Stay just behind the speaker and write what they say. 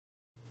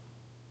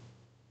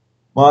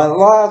My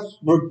last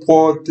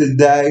report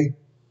today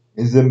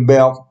is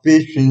about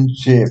fish and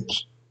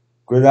chips.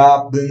 Good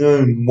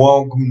afternoon,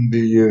 welcome to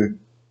you.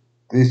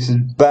 This is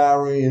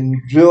Barry and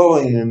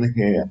Julian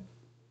here.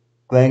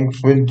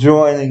 Thanks for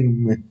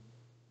joining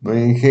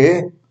me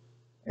here.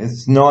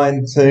 It's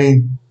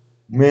 19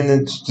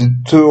 minutes to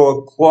 2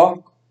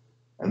 o'clock,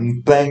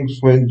 and thanks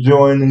for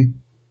joining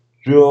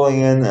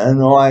Julian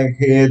and I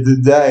here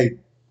today.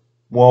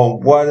 Well,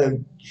 what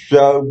a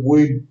show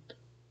we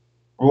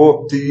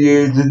brought to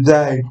you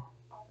today.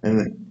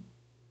 And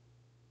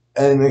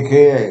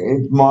here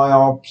is my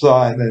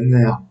outsider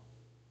now.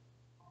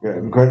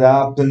 Good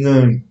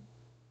afternoon.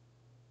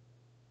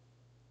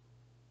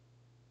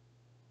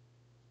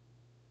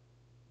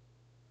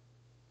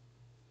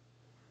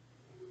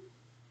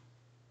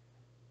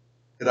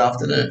 Good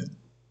afternoon.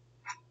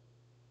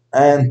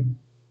 And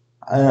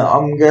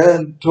I'm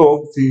going to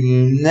talk to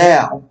you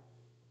now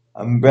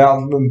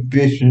about the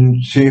fish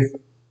and chip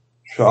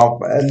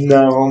shop at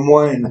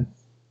Narrowena.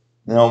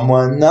 Now,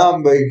 my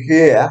number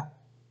here,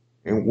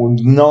 it was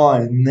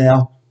 9.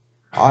 Now,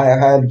 I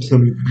had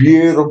some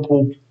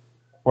beautiful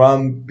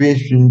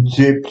fish and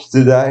chips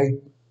today.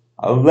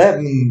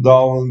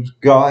 $11,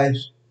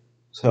 guys.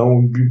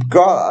 So if you've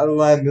got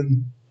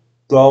 $11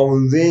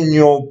 in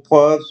your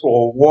purse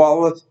or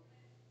wallet,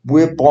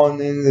 whip on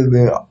into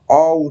the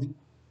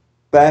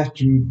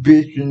old-fashioned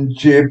fish and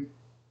chip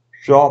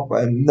shop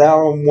at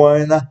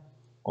Narrowena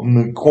on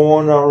the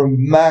corner of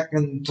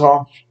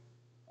McIntosh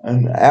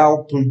and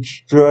Alfred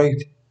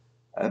Street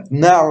at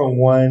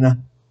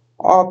Narrowena,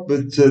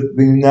 opposite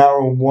the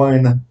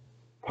Narrowena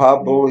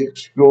Public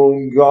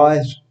School,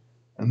 guys,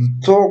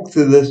 and talk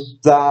to the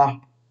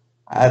staff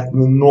at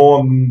the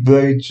Northern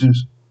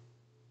Beaches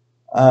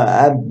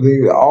at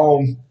the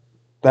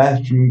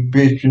old-fashioned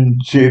fish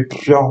and chip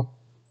shop.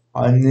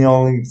 I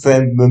nearly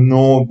said the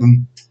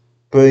Northern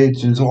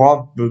Beaches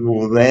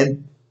Hospital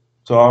then.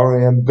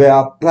 Sorry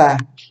about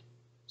that.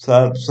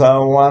 So,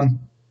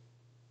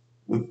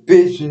 the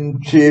fish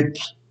and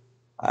chips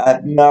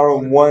at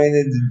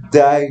Narrowena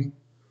today,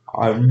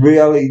 I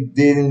really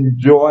did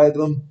enjoy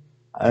them,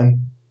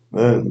 and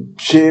the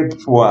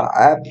chips were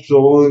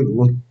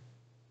absolutely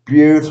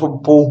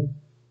beautiful,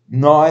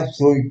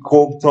 nicely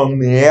cooked on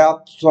the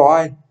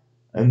outside,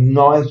 and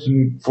nice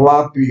and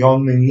fluffy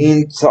on the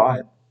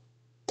inside.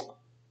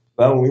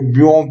 So if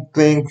you're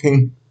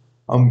thinking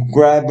of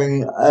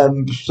grabbing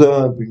and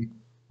serving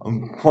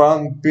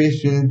from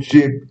fish and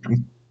chips,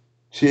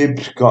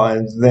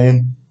 guys,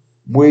 then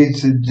we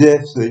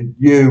suggest that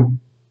you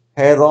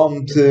head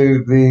on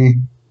to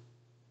the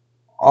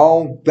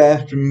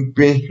old-fashioned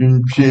fish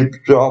and chip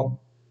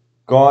shop,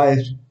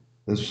 guys.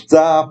 The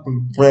staff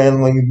are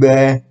friendly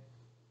there,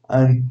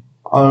 and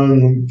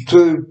only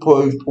 2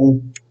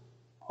 people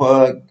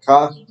per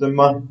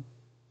customer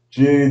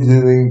due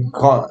to the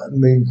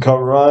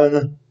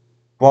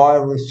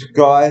coronavirus,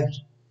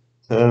 guys.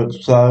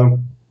 So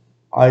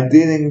I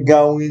didn't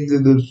go into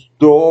the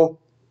store.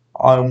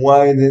 I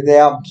waited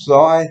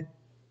outside,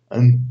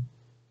 and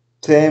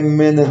 10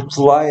 minutes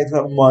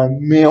later my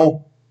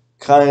meal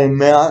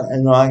came out,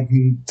 and I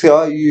can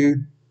tell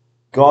you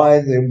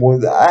guys, it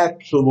was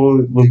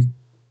absolutely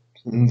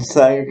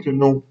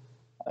sensational,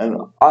 and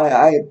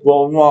I ate a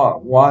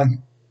lot like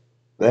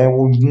there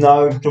was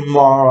no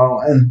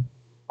tomorrow, and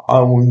I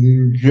was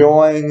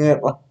enjoying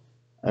it.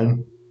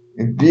 And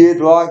if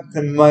you'd like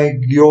to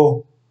make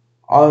your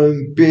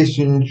own fish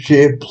and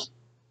chips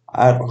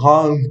at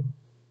home,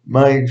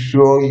 make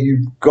sure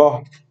you've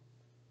got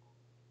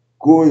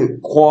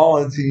good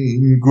quality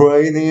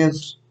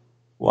ingredients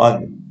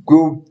like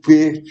good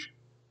fish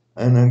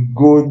and a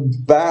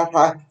good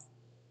batter.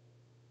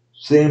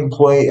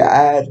 Simply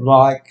add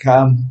like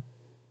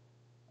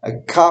a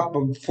cup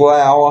of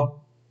flour,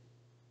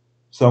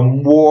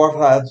 some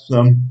water,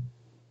 some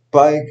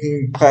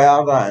baking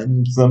powder,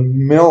 and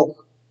some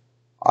milk.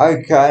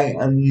 Okay,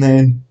 and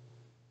then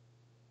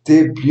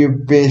dip your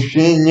fish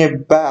in your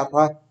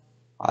batter.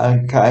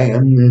 Okay,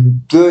 and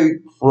then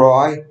deep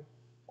fry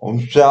or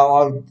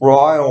shallow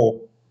fry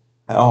or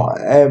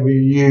however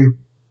you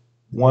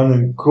want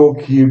to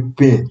cook your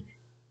fish.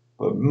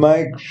 But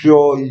make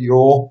sure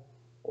your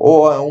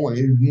oil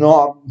is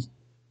not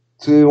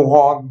too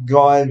hot,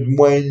 guys,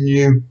 when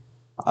you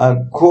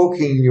are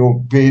cooking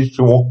your fish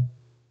or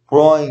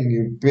frying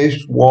your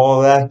fish while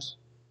that's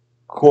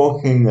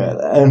cooking it.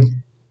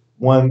 And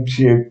once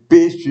your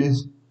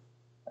fishes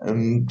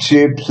and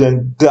chips are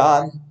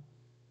done,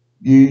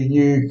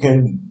 you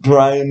can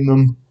drain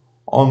them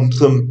on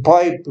some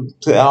paper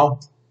towel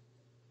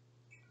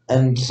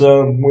and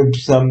serve with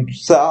some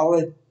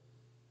salad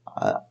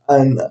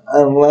and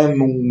a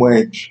lemon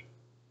wedge.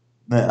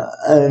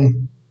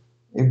 And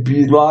if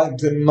you'd like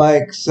to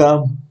make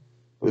some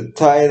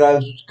potato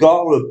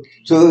scallops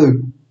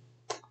too,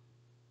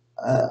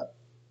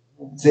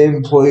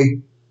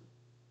 simply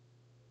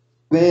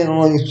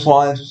thinly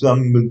slice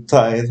some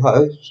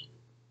potatoes,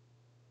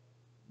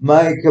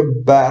 make a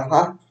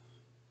batter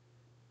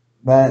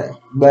that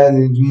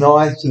is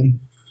nice and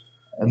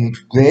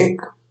thick,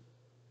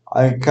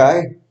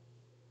 okay?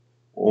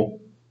 Or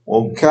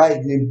We'll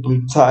cut your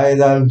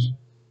potatoes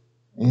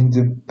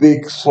into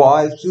big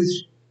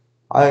slices,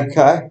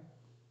 okay,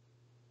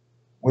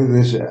 with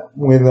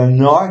a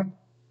knife,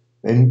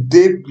 and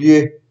dip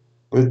your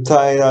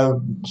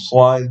potato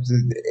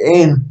slices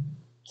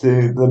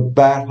into the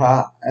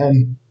batter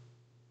and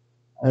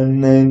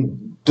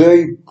then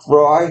deep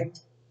fry.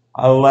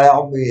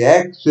 Allow the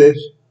excess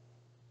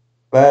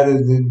batter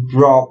to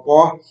drop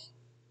off,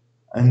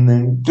 and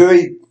then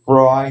deep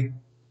fry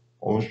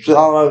or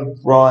shallow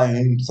fry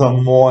in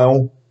some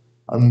oil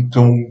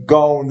until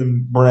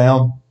golden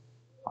brown.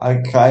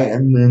 Okay,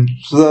 and then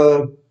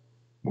serve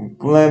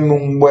with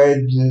lemon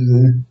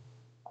wedges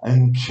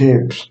and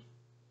chips.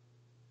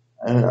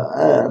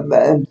 And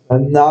that's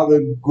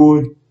another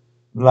good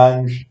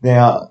lunch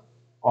now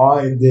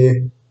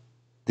idea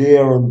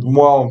there as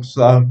well.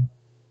 So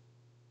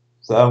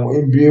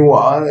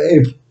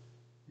if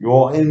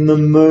you're in the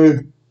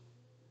mood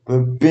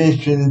for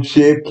fish and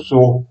chips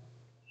or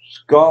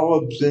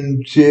scallops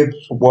and chips,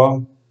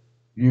 well,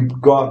 you've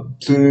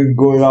got two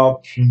good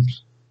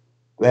options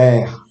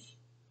there.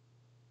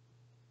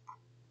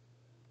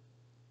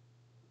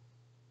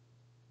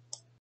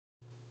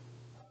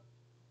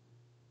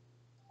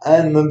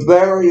 And the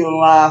very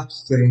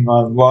last thing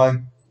I'd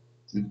like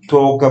to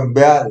talk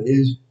about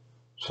is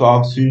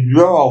sausage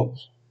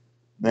rolls.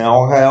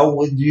 Now, how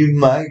would you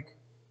make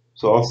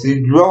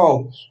sausage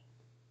rolls?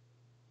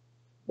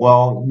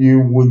 Well,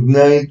 you would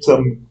need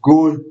some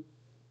good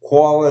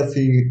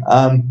quality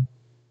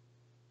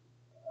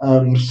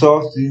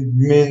sausage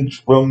mince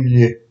from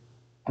your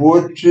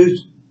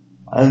butchers,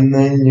 and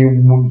then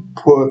you would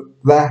put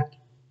that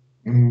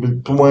in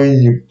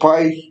between your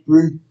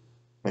pastry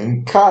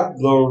and cut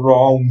the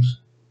rolls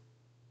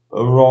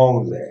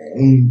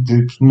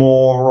into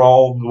small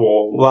rolls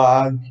or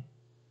large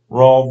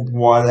rolls,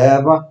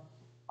 whatever.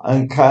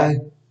 Okay,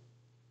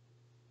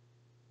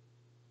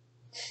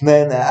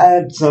 then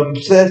add some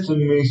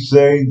sesame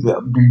seeds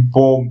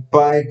before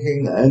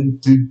baking,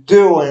 and to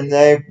do an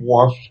egg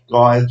wash,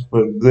 guys,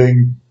 for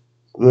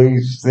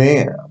these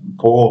things,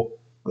 for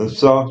the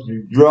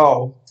sausage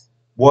roll,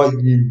 what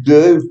you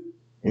do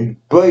is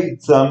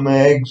beat some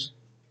eggs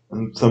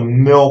and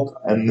some milk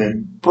and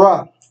then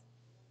brush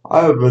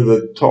over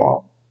the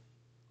top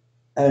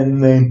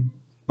and then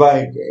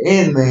bake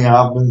in the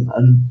oven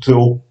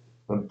until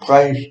the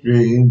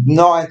pastry is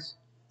nice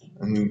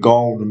and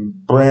golden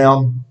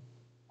brown,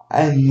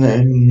 and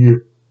then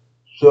you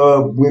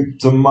serve with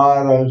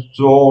tomato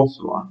sauce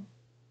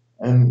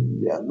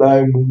and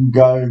they will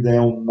go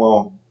down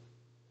well.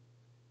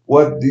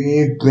 What do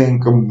you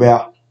think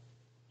about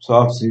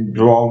sausage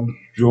rolls,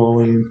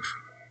 Julian?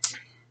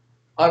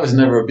 I was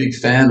never a big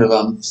fan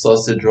of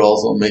sausage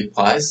rolls or meat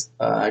pies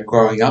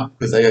growing up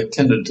because they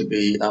tended to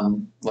be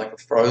like a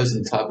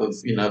frozen type of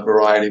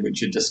variety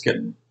which you just get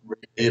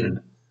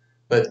reheated.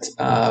 But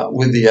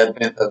with the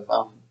advent of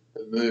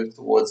the move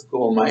towards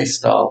gourmet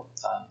style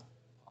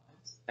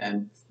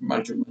and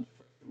much more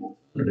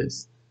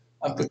alternatives,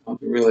 I've become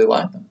to really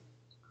like them.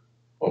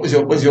 What was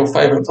your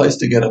favourite place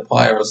to get a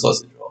pie or a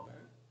sausage roll?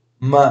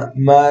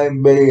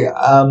 Maybe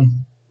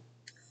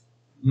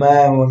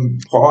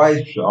Maryland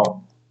Pie Shop.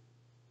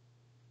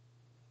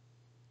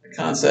 I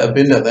can't say I've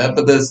been to that,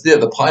 but there's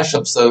the pie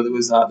shop. So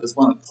there's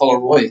one at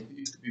Polaroy. It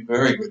used to be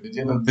very good. Did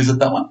you ever visit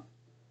that one?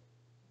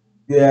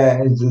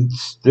 Yeah, it's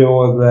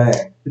still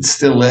there. It's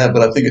still there,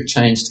 but I think it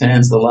changed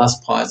hands. The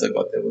last pies I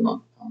got there were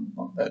not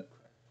that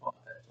great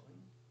actually.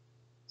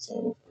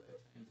 So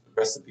the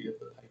recipe of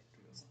the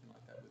pastry or something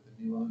like that with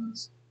the new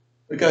owners.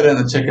 But go down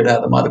and check it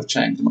out. They might have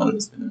changed. It might have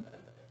just been a bad day.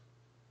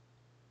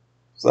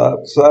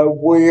 So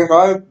we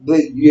hope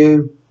that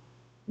you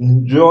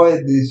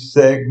enjoyed this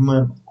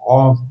segment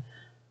of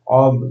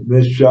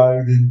the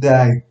show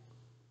today.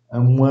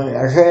 And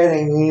we're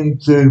heading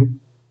into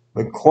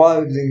the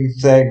closing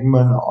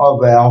segment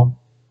of our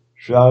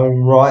show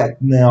right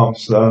now.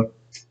 So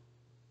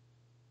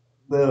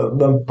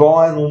the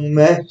final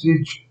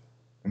message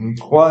and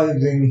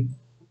closing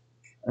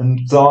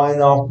and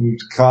sign off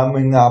is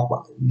coming up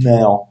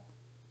now.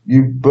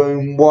 You've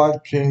been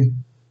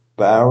watching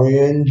Barry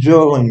and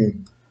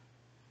Julian.